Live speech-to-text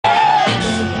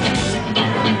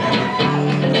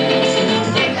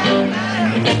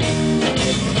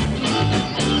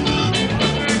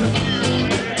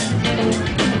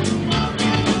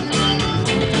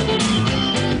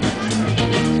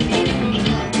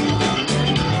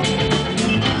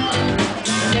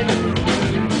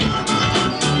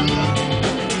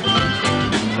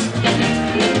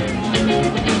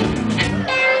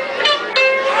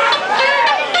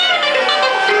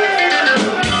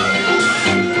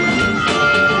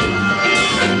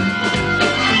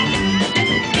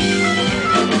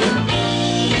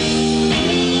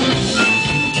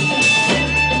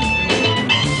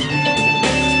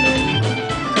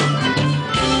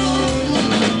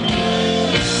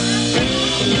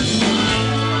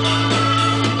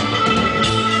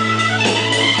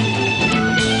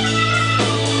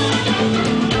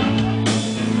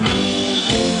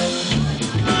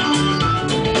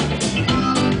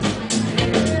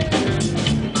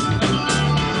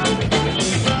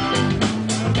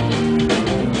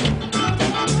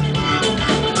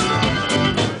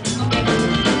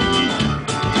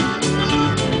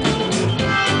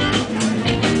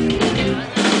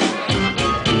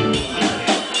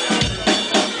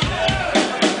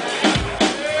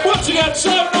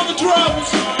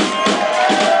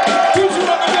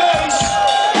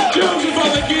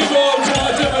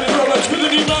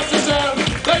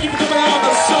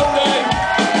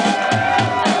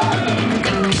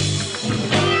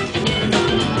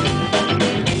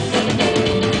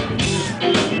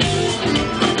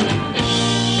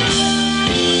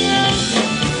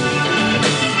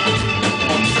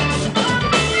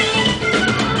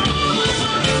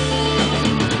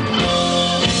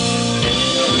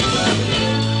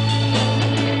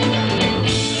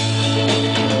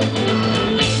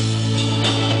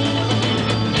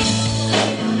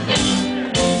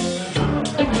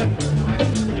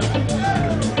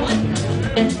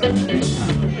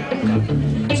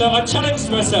So I challenged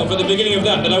myself at the beginning of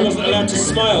that I wasn't allowed to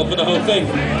smile for the whole thing.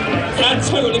 And I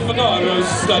totally forgot, and I was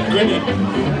just like grinning.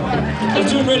 I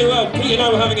was doing really well. Pete and I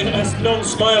were having a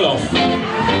non-smile off.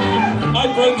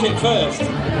 I broke it first.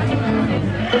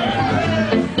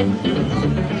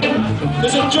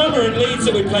 There's a drummer in Leeds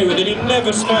that we play with and he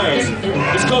never smiles.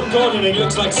 He's called Gordon and he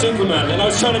looks like Superman, and I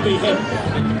was trying to be him.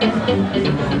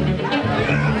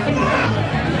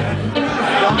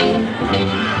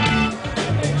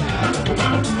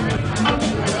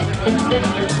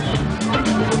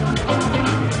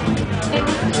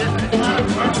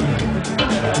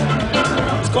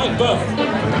 It's quite buff.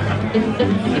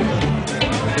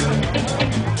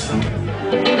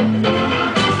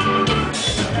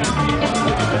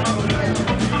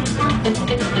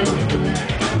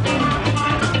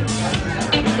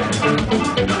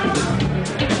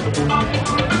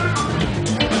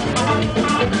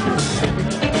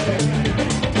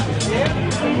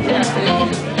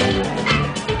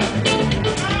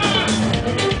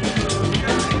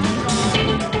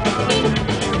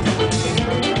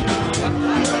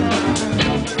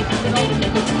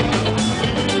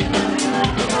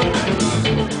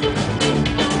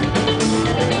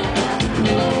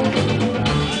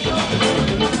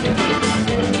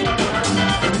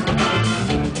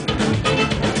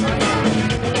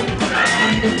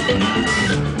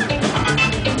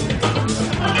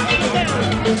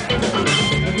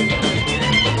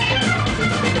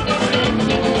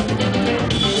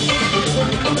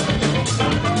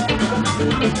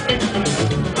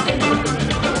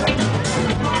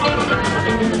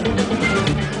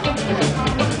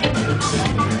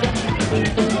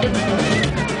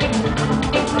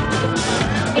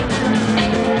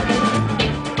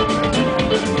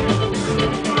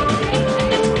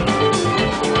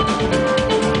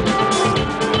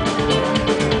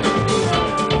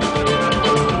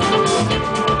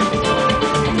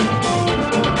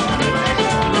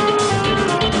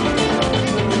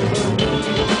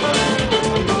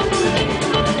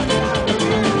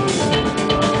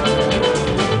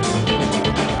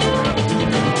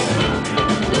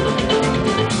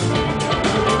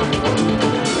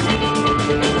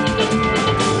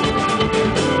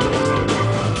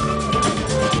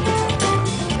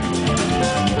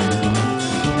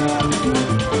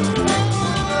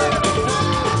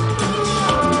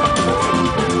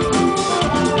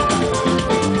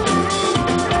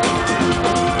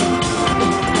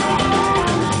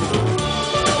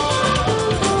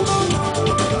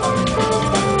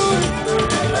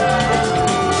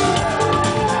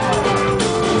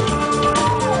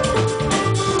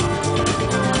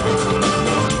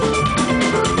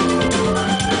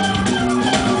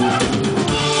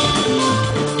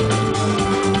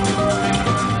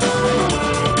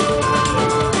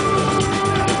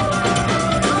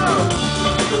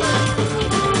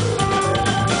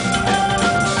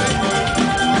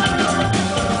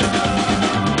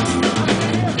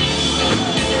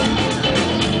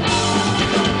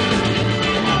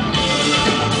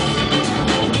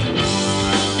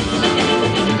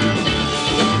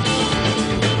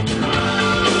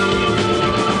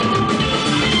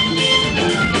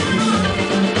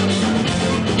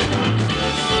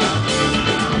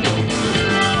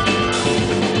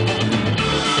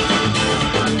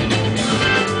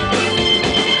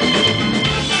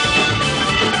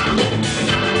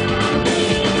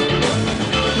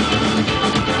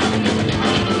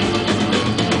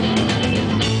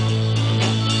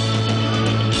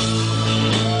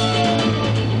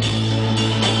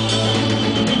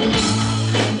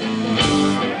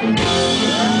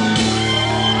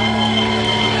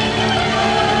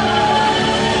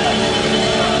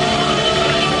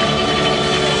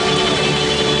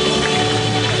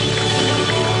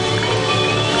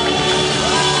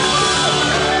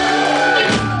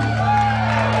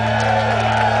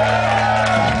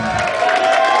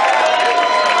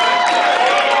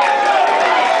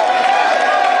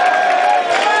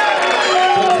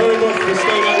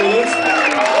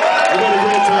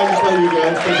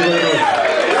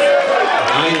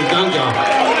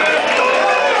 Danke.